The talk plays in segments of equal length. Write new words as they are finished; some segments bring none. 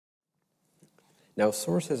Now,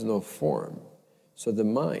 source has no form, so the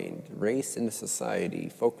mind, raised in a society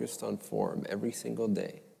focused on form every single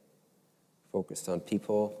day, focused on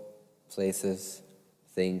people, places,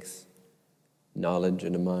 things, knowledge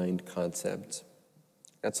in the mind, concepts.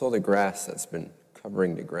 That's all the grass that's been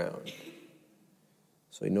covering the ground.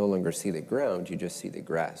 So you no longer see the ground, you just see the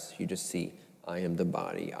grass. You just see, I am the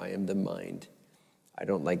body, I am the mind. I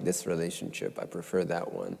don't like this relationship, I prefer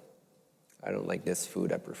that one. I don't like this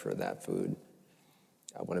food, I prefer that food.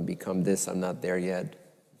 I want to become this, I'm not there yet,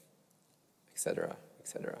 etc.,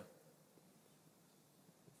 etc.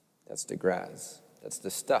 That's the grass. That's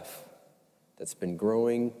the stuff that's been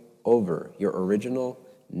growing over your original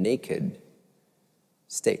naked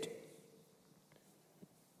state.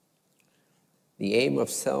 The aim of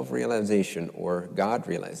self-realization or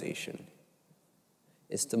God-realization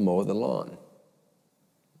is to mow the lawn.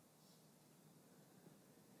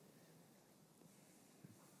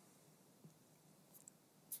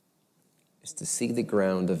 Is to see the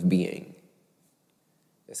ground of being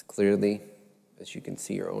as clearly as you can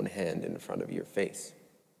see your own hand in front of your face.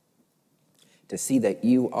 To see that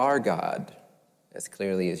you are God as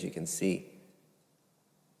clearly as you can see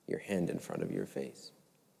your hand in front of your face.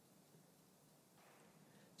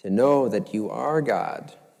 To know that you are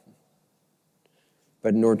God.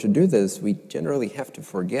 But in order to do this, we generally have to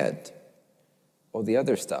forget all the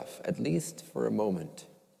other stuff, at least for a moment.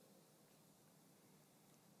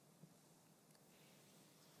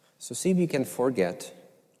 So see if you can forget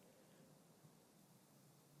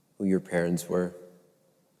who your parents were,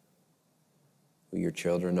 who your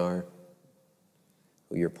children are,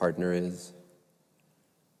 who your partner is.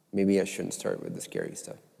 Maybe I shouldn't start with the scary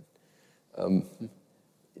stuff.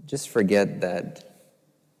 Just forget that.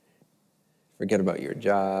 Forget about your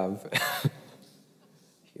job,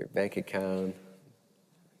 your bank account.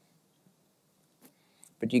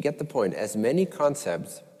 But you get the point. As many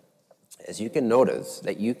concepts as you can notice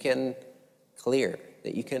that you can clear,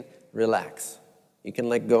 that you can relax, you can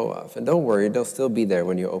let go of. And don't worry, they'll still be there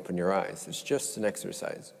when you open your eyes. It's just an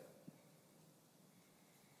exercise.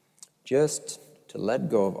 Just to let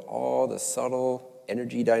go of all the subtle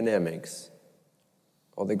energy dynamics,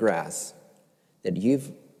 all the grass that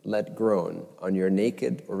you've let grown on your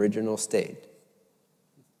naked original state.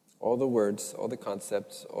 All the words, all the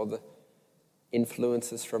concepts, all the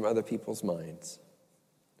influences from other people's minds.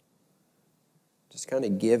 Just kind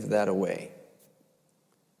of give that away.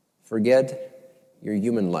 Forget your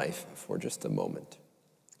human life for just a moment.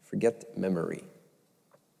 Forget memory.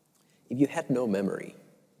 If you had no memory,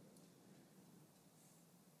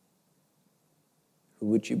 who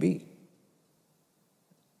would you be?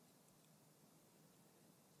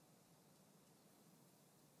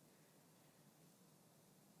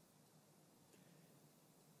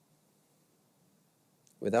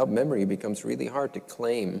 Without memory, it becomes really hard to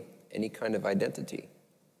claim any kind of identity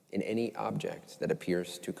in any object that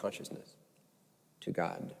appears to consciousness, to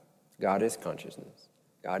God. God is consciousness.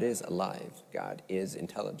 God is alive. God is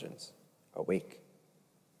intelligence, awake.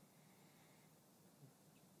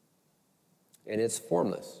 And it's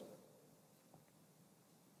formless.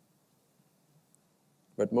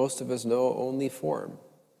 But most of us know only form.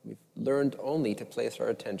 We've learned only to place our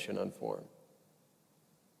attention on form.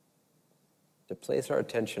 To place our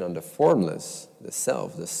attention on the formless, the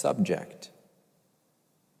self, the subject,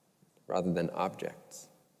 rather than objects.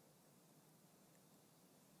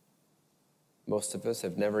 Most of us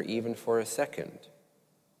have never even for a second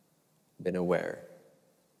been aware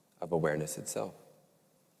of awareness itself.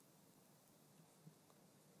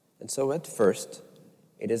 And so at first,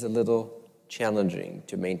 it is a little challenging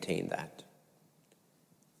to maintain that.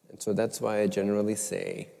 And so that's why I generally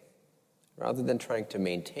say, rather than trying to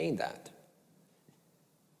maintain that,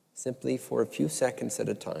 simply for a few seconds at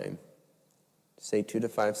a time, say 2 to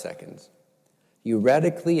 5 seconds, you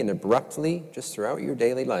radically and abruptly, just throughout your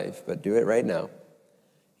daily life, but do it right now,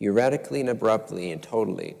 you radically and abruptly and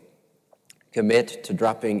totally commit to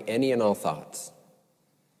dropping any and all thoughts.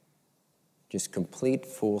 Just complete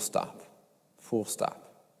full stop. Full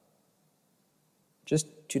stop. Just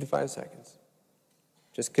 2 to 5 seconds.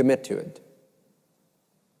 Just commit to it.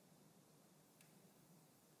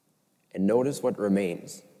 And notice what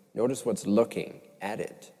remains. Notice what's looking at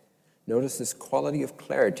it. Notice this quality of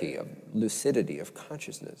clarity, of lucidity, of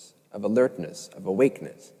consciousness, of alertness, of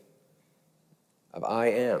awakeness, of I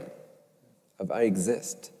am, of I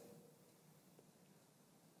exist.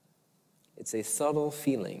 It's a subtle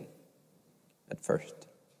feeling at first.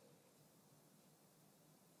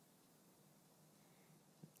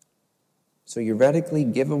 So you radically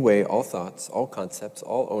give away all thoughts, all concepts,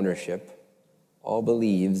 all ownership, all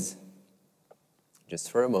beliefs, just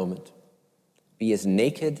for a moment. Be as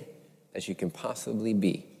naked as you can possibly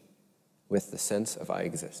be with the sense of I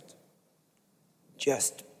exist.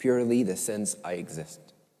 Just purely the sense I exist.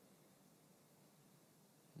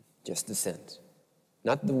 Just the sense.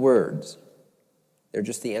 Not the words. They're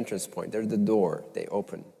just the entrance point. They're the door. They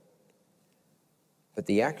open. But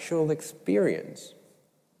the actual experience,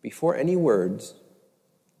 before any words,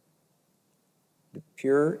 the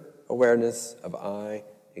pure awareness of I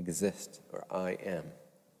exist, or I am.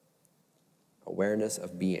 Awareness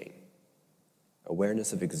of being.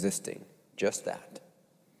 Awareness of existing. Just that.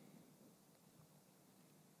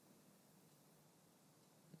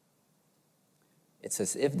 It's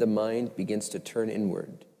as if the mind begins to turn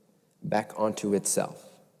inward, back onto itself.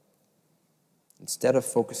 Instead of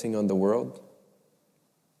focusing on the world,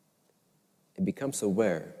 it becomes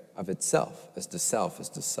aware of itself, as the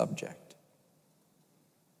subject,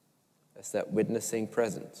 as that witnessing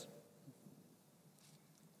presence.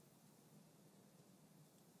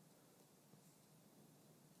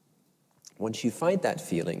 Once you find that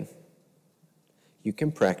feeling, you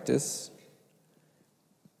can practice.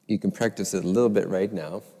 You can practice it a little bit right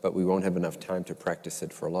now, but we won't have enough time to practice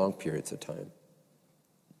it for long periods of time.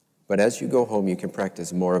 But as you go home, you can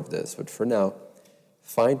practice more of this. But for now,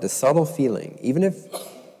 find the subtle feeling, even if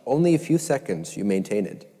only a few seconds you maintain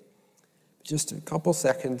it. Just a couple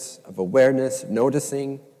seconds of awareness,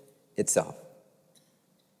 noticing itself.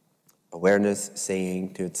 Awareness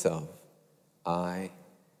saying to itself, I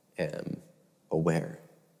am aware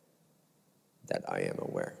that I am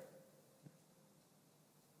aware.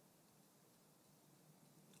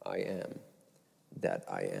 I am that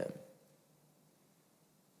I am.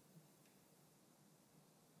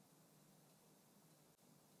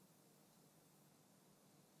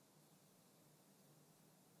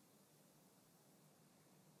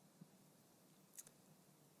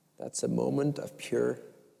 That's a moment of pure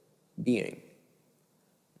being.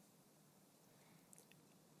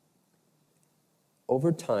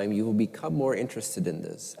 Over time, you will become more interested in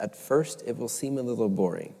this. At first, it will seem a little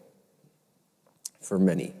boring. For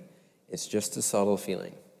many, it's just a subtle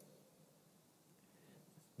feeling.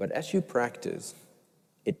 But as you practice,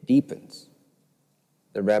 it deepens.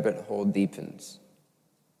 The rabbit hole deepens.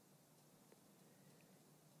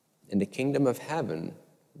 And the kingdom of heaven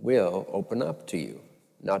will open up to you.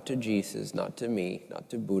 Not to Jesus, not to me, not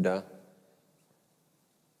to Buddha,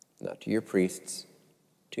 not to your priests,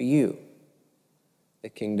 to you. The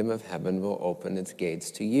kingdom of heaven will open its gates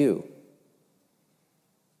to you.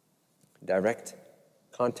 Direct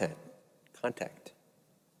contact.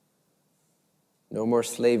 No more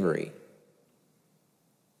slavery.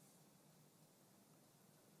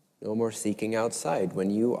 No more seeking outside when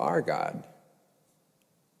you are God,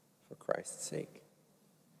 for Christ's sake.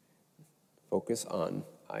 Focus on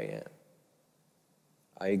I am.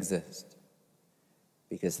 I exist.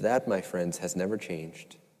 Because that, my friends, has never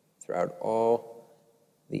changed throughout all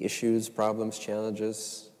the issues, problems,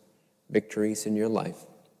 challenges, victories in your life.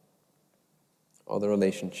 All the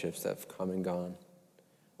relationships that have come and gone.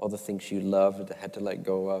 All the things you loved that had to let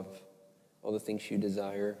go of. All the things you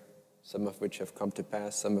desire, some of which have come to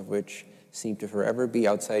pass, some of which seem to forever be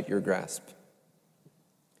outside your grasp.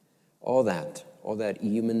 All that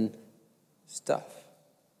human stuff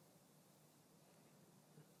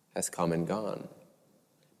has come and gone.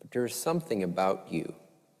 But there is something about you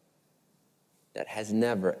that has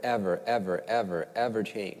never, ever, ever, ever, ever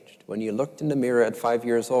changed. When you looked in the mirror at 5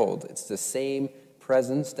 years old, it's the same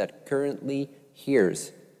presence that currently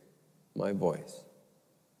hears my voice.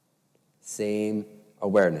 Same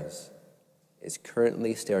awareness is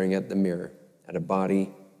currently staring at the mirror at a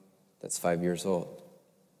body that's 5 years old.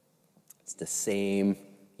 It's the same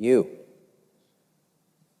you.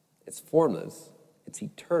 It's formless, it's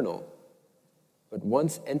eternal, but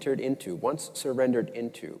once entered into, once surrendered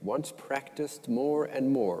into, once practiced more and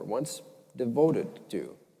more, once devoted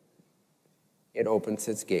to, it opens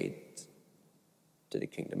its gates to the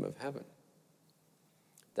kingdom of heaven.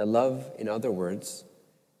 The love, in other words,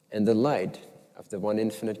 and the light of the one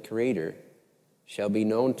infinite Creator shall be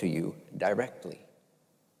known to you directly.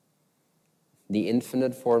 The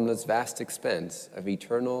infinite, formless, vast expanse of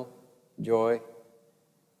eternal joy,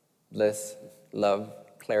 bliss, love,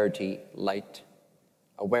 clarity, light,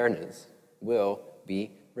 awareness will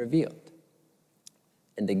be revealed.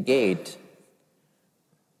 And the gate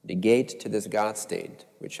to this God state,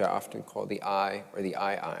 which I often call the I or the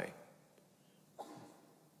I,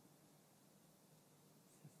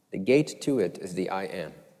 the gate to it is the I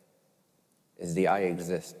am, is the I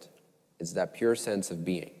exist. It's that pure sense of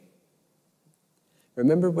being.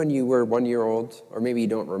 Remember when you were 1 year old, or maybe you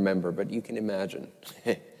don't remember, but you can imagine.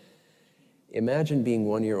 Imagine being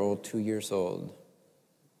 1 year old, 2 years old,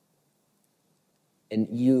 and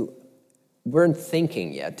you weren't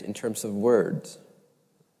thinking yet in terms of words.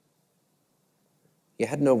 You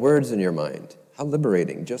had no words in your mind. How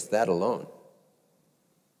liberating, just that alone.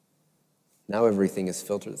 Now everything is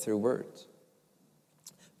filtered through words.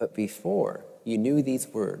 But before you knew these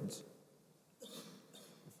words,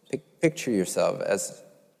 picture yourself as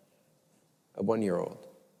a 1 year old.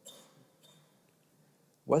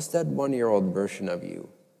 Was that 1 year old version of you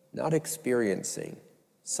not experiencing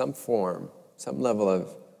some form, some level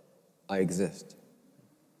of I exist?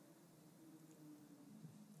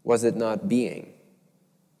 Was it not being?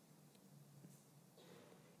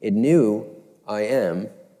 It knew I am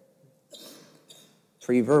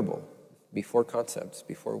pre-verbal, before concepts,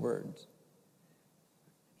 before words.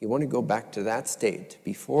 You want to go back to that state,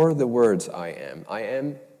 before the words I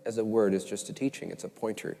am as a word is just a teaching, it's a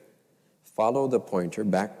pointer. Follow the pointer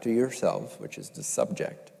back to yourself, which is the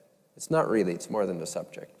subject. It's not really, it's more than the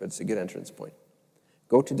subject, but it's a good entrance point.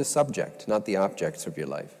 Go to the subject, not the objects of your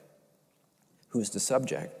life. Who's the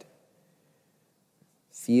subject?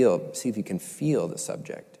 See if you can feel the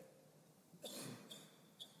subject.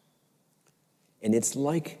 And it's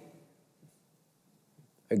like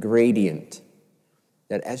a gradient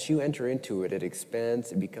that as you enter into it, it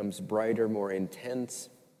expands, it becomes brighter, more intense.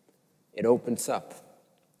 It opens up.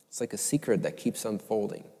 It's like a secret that keeps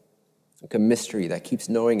unfolding. It's like a mystery that keeps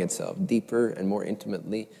knowing itself deeper and more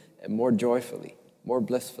intimately and more joyfully, more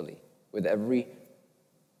blissfully with every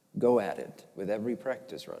go at it, with every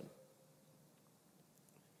practice run.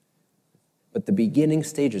 But the beginning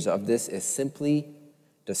stages of this is simply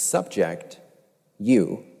the subject,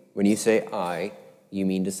 you. When you say I, you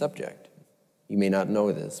mean the subject. You may not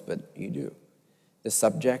know this, but you do. The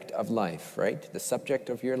subject of life, right? The subject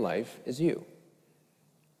of your life is you.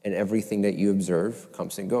 And everything that you observe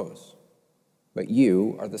comes and goes. But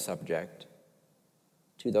you are the subject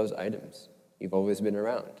to those items. You've always been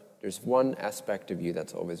around. There's one aspect of you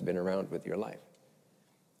that's always been around with your life.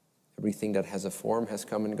 Everything that has a form has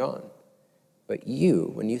come and gone. But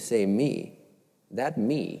you, when you say me, that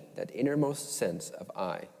innermost sense of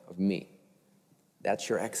I, of me, that's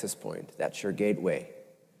your access point, that's your gateway.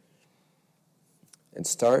 And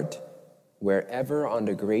start wherever on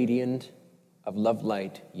the gradient of love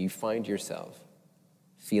light you find yourself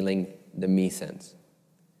feeling the me sense.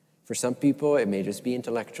 For some people, it may just be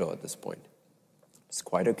intellectual at this point. It's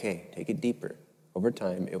quite okay. Take it deeper. Over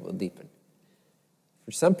time, it will deepen.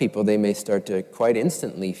 For some people, they may start to quite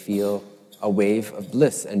instantly feel a wave of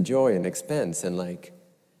bliss and joy and expanse, and like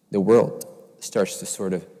the world starts to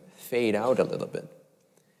sort of fade out a little bit.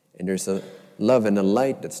 And there's a love and a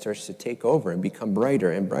light that starts to take over and become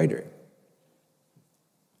brighter and brighter.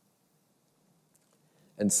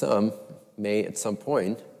 And some may, at some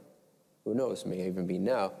point, who knows, may even be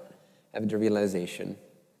now, have the realization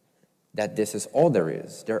that this is all there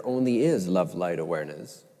is. There only is love, light,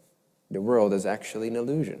 awareness. The world is actually an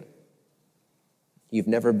illusion. You've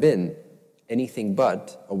never been anything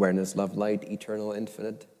but awareness, love, light, eternal,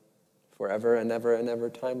 infinite, forever and ever,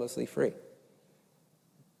 timelessly free.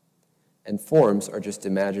 And forms are just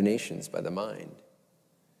imaginations by the mind.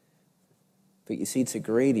 But you see, it's a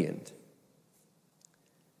gradient.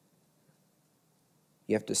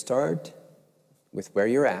 You have to start with where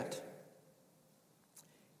you're at,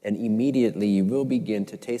 and immediately you will begin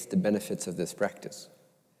to taste the benefits of this practice.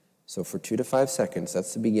 So for 2 to 5 seconds,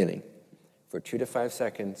 that's the beginning. For 2 to 5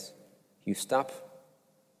 seconds, you stop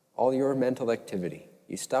all your mental activity.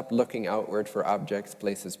 You stop looking outward for objects,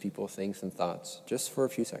 places, people, things, and thoughts, just for a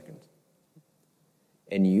few seconds.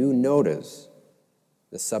 And you notice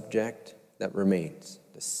the subject that remains,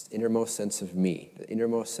 this innermost sense of me, the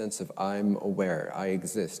innermost sense of I'm aware, I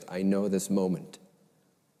exist, I know this moment.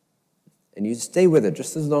 And you stay with it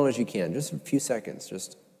just as long as you can, just a few seconds,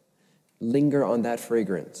 just linger on that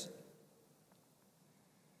fragrance.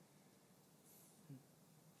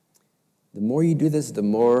 The more you do this, the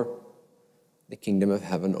more the kingdom of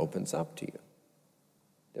heaven opens up to you.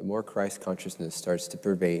 The more Christ consciousness starts to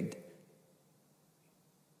pervade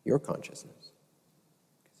your consciousness.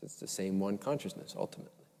 Because it's the same one consciousness,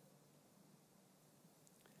 ultimately.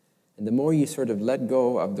 And the more you sort of let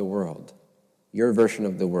go of the world, your version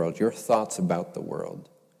of the world, your thoughts about the world,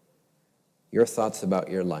 your thoughts about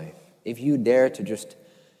your life, if you dare to just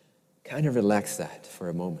kind of relax that for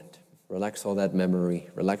a moment, relax all that memory,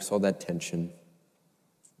 relax all that tension,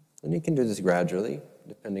 and you can do this gradually,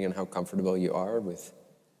 depending on how comfortable you are with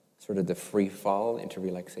sort of the free fall into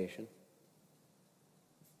relaxation.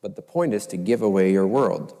 But the point is to give away your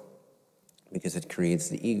world, because it creates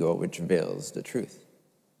the ego which veils the truth.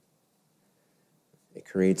 It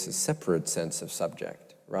creates a separate sense of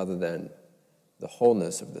subject rather than the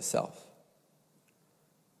wholeness of the self.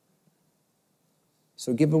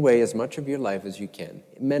 So give away as much of your life as you can,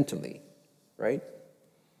 mentally, right?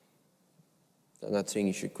 I'm not saying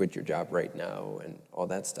you should quit your job right now and all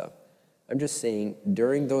that stuff. I'm just saying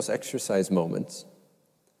during those exercise moments,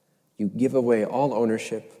 you give away all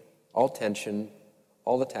ownership, all tension,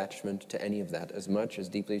 all attachment to any of that as much, as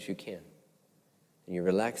deeply as you can. And you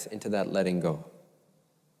relax into that letting go.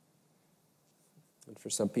 And for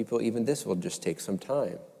some people, even this will just take some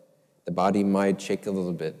time. The body might shake a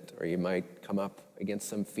little bit, or you might come up against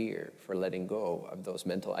some fear for letting go of those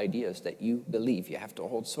mental ideas that you believe you have to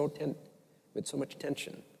hold with so much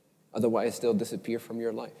tension. Otherwise, they'll disappear from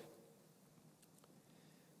your life.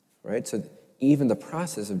 Right? So even the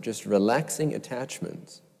process of just relaxing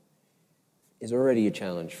attachments is already a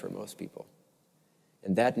challenge for most people.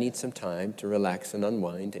 And that needs some time to relax and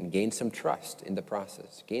unwind and gain some trust in the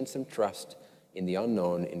process. Gain some trust in the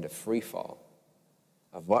unknown, in the free fall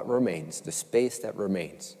of what remains, the space that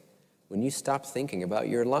remains, when you stop thinking about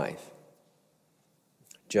your life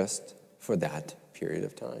just for that period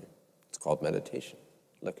of time. It's called meditation.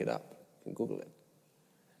 Look it up. You can Google it.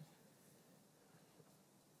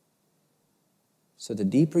 So the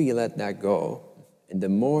deeper you let that go, and the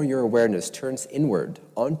more your awareness turns inward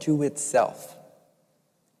onto itself,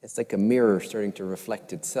 it's like a mirror starting to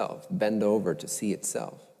reflect itself, bend over to see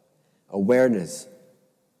itself. Awareness,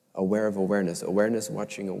 aware of awareness, awareness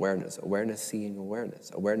watching awareness, awareness seeing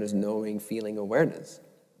awareness, awareness knowing, feeling awareness.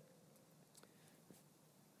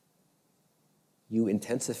 You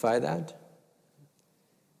intensify that,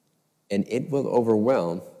 and it will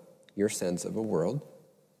overwhelm your sense of a world,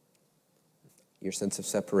 your sense of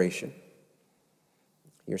separation,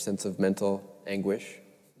 your sense of mental anguish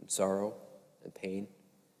and sorrow and pain.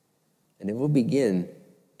 And it will begin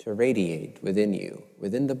to radiate within you,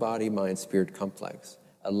 within the body-mind-spirit complex.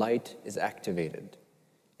 A light is activated.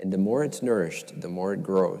 And the more it's nourished, the more it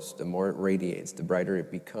grows, the more it radiates, the brighter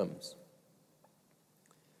it becomes.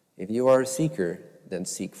 If you are a seeker, then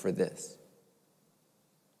seek for this.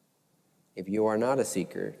 If you are not a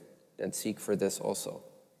seeker, then seek for this also.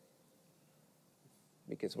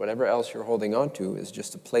 Because whatever else you're holding on to is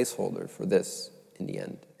just a placeholder for this in the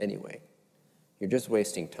end anyway. You're just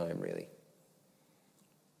wasting time, really.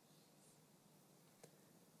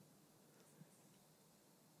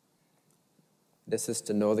 This is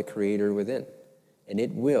to know the Creator within, and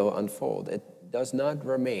it will unfold. It does not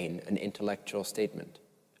remain an intellectual statement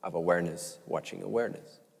of awareness, watching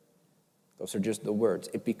awareness. Those are just the words.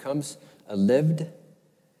 It becomes a lived,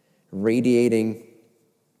 radiating,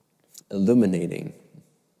 illuminating,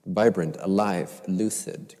 vibrant, alive,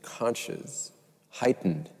 lucid, conscious,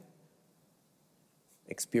 heightened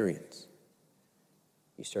experience.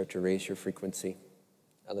 You start to raise your frequency,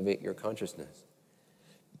 elevate your consciousness,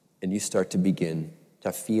 and you start to begin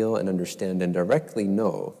to feel and understand and directly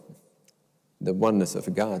know the oneness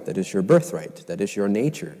of God that is your birthright, that is your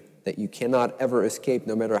nature, that you cannot ever escape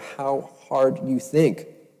no matter how hard you think.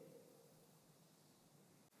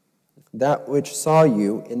 That which saw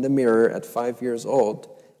you in the mirror at 5 years old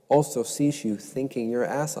also sees you thinking your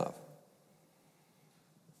ass off.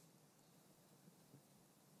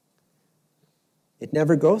 It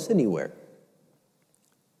never goes anywhere.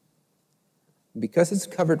 Because it's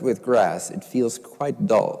covered with grass, it feels quite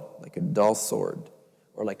dull, like a dull sword,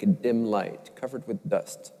 or like a dim light covered with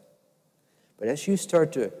dust. But as you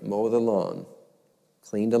start to mow the lawn,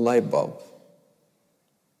 clean the light bulb,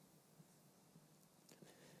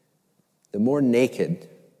 the more naked,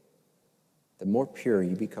 the more pure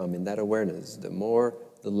you become in that awareness, the more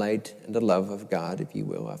the light and the love of God, if you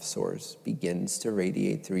will, of Source, begins to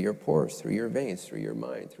radiate through your pores, through your veins, through your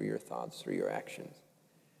mind, through your thoughts, through your actions.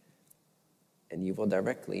 And you will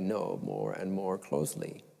directly know more and more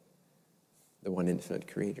closely the one infinite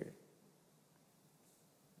Creator,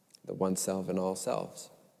 the one self in all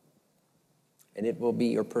selves. And it will be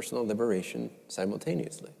your personal liberation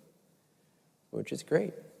simultaneously, which is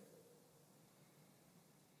great.